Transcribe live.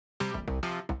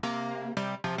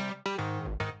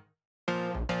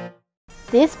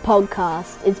This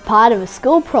podcast is part of a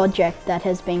school project that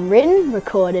has been written,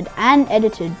 recorded and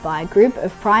edited by a group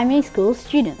of primary school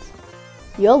students.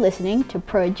 You're listening to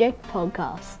Project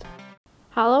Podcast.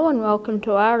 Hello and welcome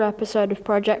to our episode of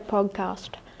Project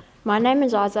Podcast. My name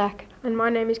is Isaac. And my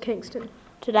name is Kingston.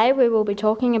 Today we will be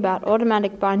talking about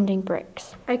automatic binding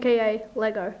bricks, aka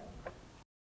Lego.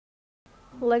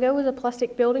 Lego is a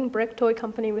plastic building brick toy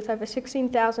company with over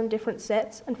 16,000 different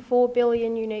sets and 4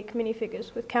 billion unique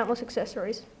minifigures with countless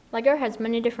accessories. Lego has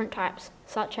many different types,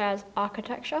 such as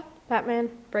architecture, Batman,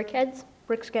 brickheads,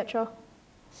 Brick Sketcher,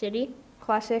 city,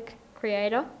 Classic,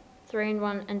 creator,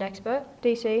 3-in-1 and expert,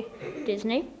 DC,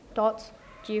 Disney, Dots,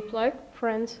 Duplo,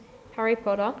 Friends, Harry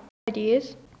Potter,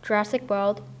 Ideas, Jurassic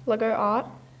World, Lego Art,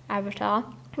 Avatar,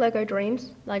 Lego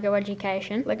Dreams, Lego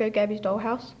Education, Lego Gabby's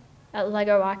Dollhouse,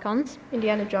 Lego Icons,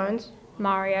 Indiana Jones,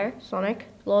 Mario, Sonic,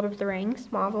 Lord of the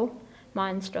Rings, Marvel,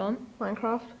 Mindstorm,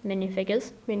 Minecraft,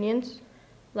 minifigures, Minions,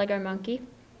 Lego Monkey,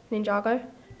 Ninjago,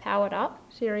 Powered Up,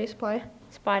 Serious Play,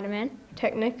 Spider-Man,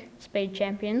 Technic, Speed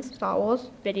Champions, Star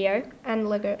Wars, Video, and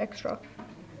Lego Extra.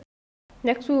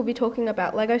 Next we will be talking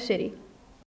about Lego City.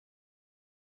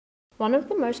 One of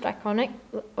the most iconic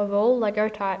of all Lego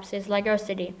types is Lego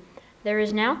City. There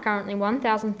is now currently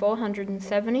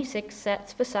 1,476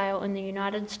 sets for sale in the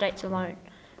United States alone.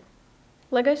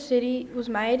 Lego City was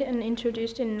made and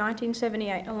introduced in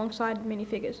 1978 alongside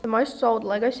minifigures. The most sold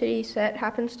Lego City set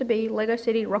happens to be Lego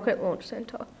City Rocket Launch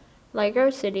Center. Lego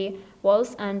City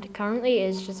was and currently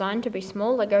is designed to be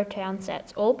small Lego town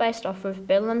sets, all based off of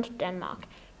Billund, Denmark,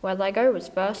 where Lego was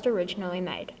first originally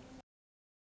made.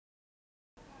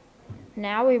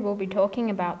 Now we will be talking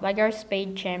about Lego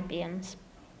Speed Champions.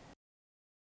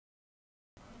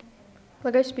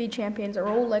 Lego Speed Champions are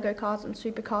all Lego cars and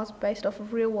supercars based off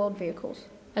of real-world vehicles,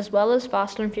 as well as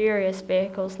Fast and Furious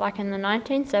vehicles like in the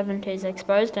 1970s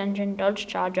exposed engine Dodge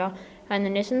Charger and the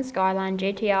Nissan Skyline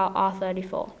GTR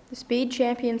R34. The Speed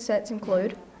Champion sets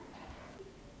include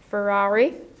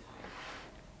Ferrari,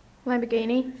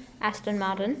 Lamborghini, Aston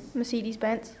Martin,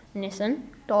 Mercedes-Benz, Nissan,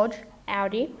 Dodge,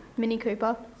 Audi, Mini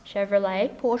Cooper,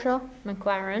 Chevrolet, Porsche,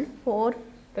 McLaren, Ford,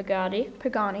 Bugatti,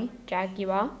 Pagani,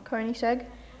 Jaguar, Koenigsegg,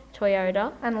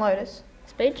 Toyota, and Lotus.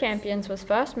 Speed Champions was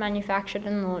first manufactured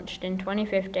and launched in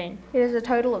 2015. It is a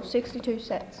total of 62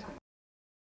 sets.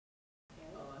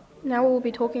 Now we will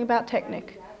be talking about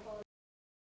Technic.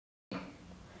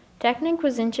 Technic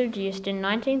was introduced in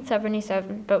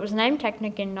 1977 but was named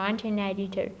Technic in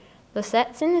 1982. The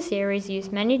sets in the series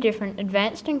use many different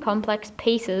advanced and complex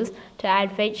pieces to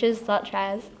add features such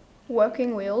as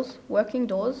Working wheels, working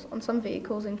doors on some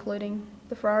vehicles including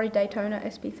the Ferrari Daytona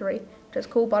SP3, which has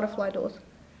cool butterfly doors,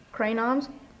 crane arms,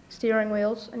 steering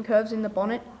wheels and curves in the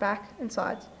bonnet, back and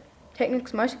sides.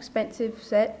 Technic's most expensive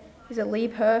set is a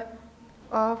Liebherr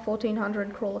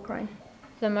R1400 crawler crane.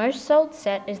 The most sold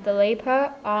set is the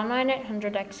Liebherr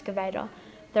R9800 excavator.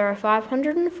 There are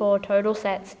 504 total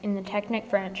sets in the Technic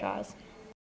franchise.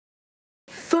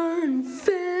 Fun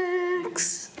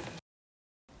facts!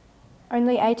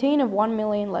 Only 18 of 1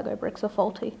 million Lego bricks are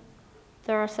faulty.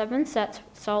 There are 7 sets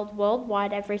sold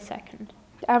worldwide every second.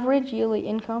 The average yearly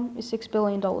income is $6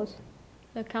 billion.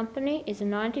 The company is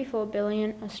 94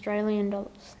 billion Australian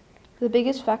dollars. The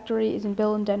biggest factory is in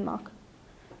Billund, Denmark.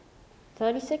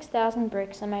 36,000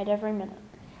 bricks are made every minute.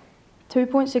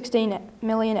 2.16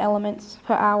 million elements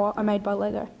per hour are made by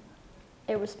Lego.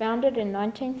 It was founded in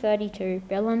 1932,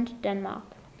 Billund, Denmark.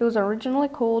 It was originally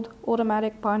called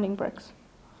automatic binding bricks.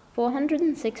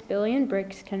 406 billion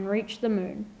bricks can reach the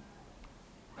moon.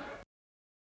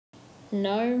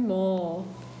 No more.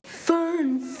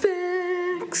 Fun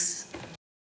facts!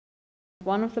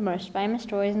 One of the most famous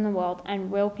toys in the world and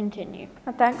will continue.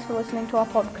 And thanks for listening to our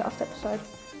podcast episode.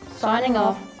 Signing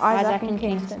off, Isaac and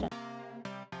Kingston.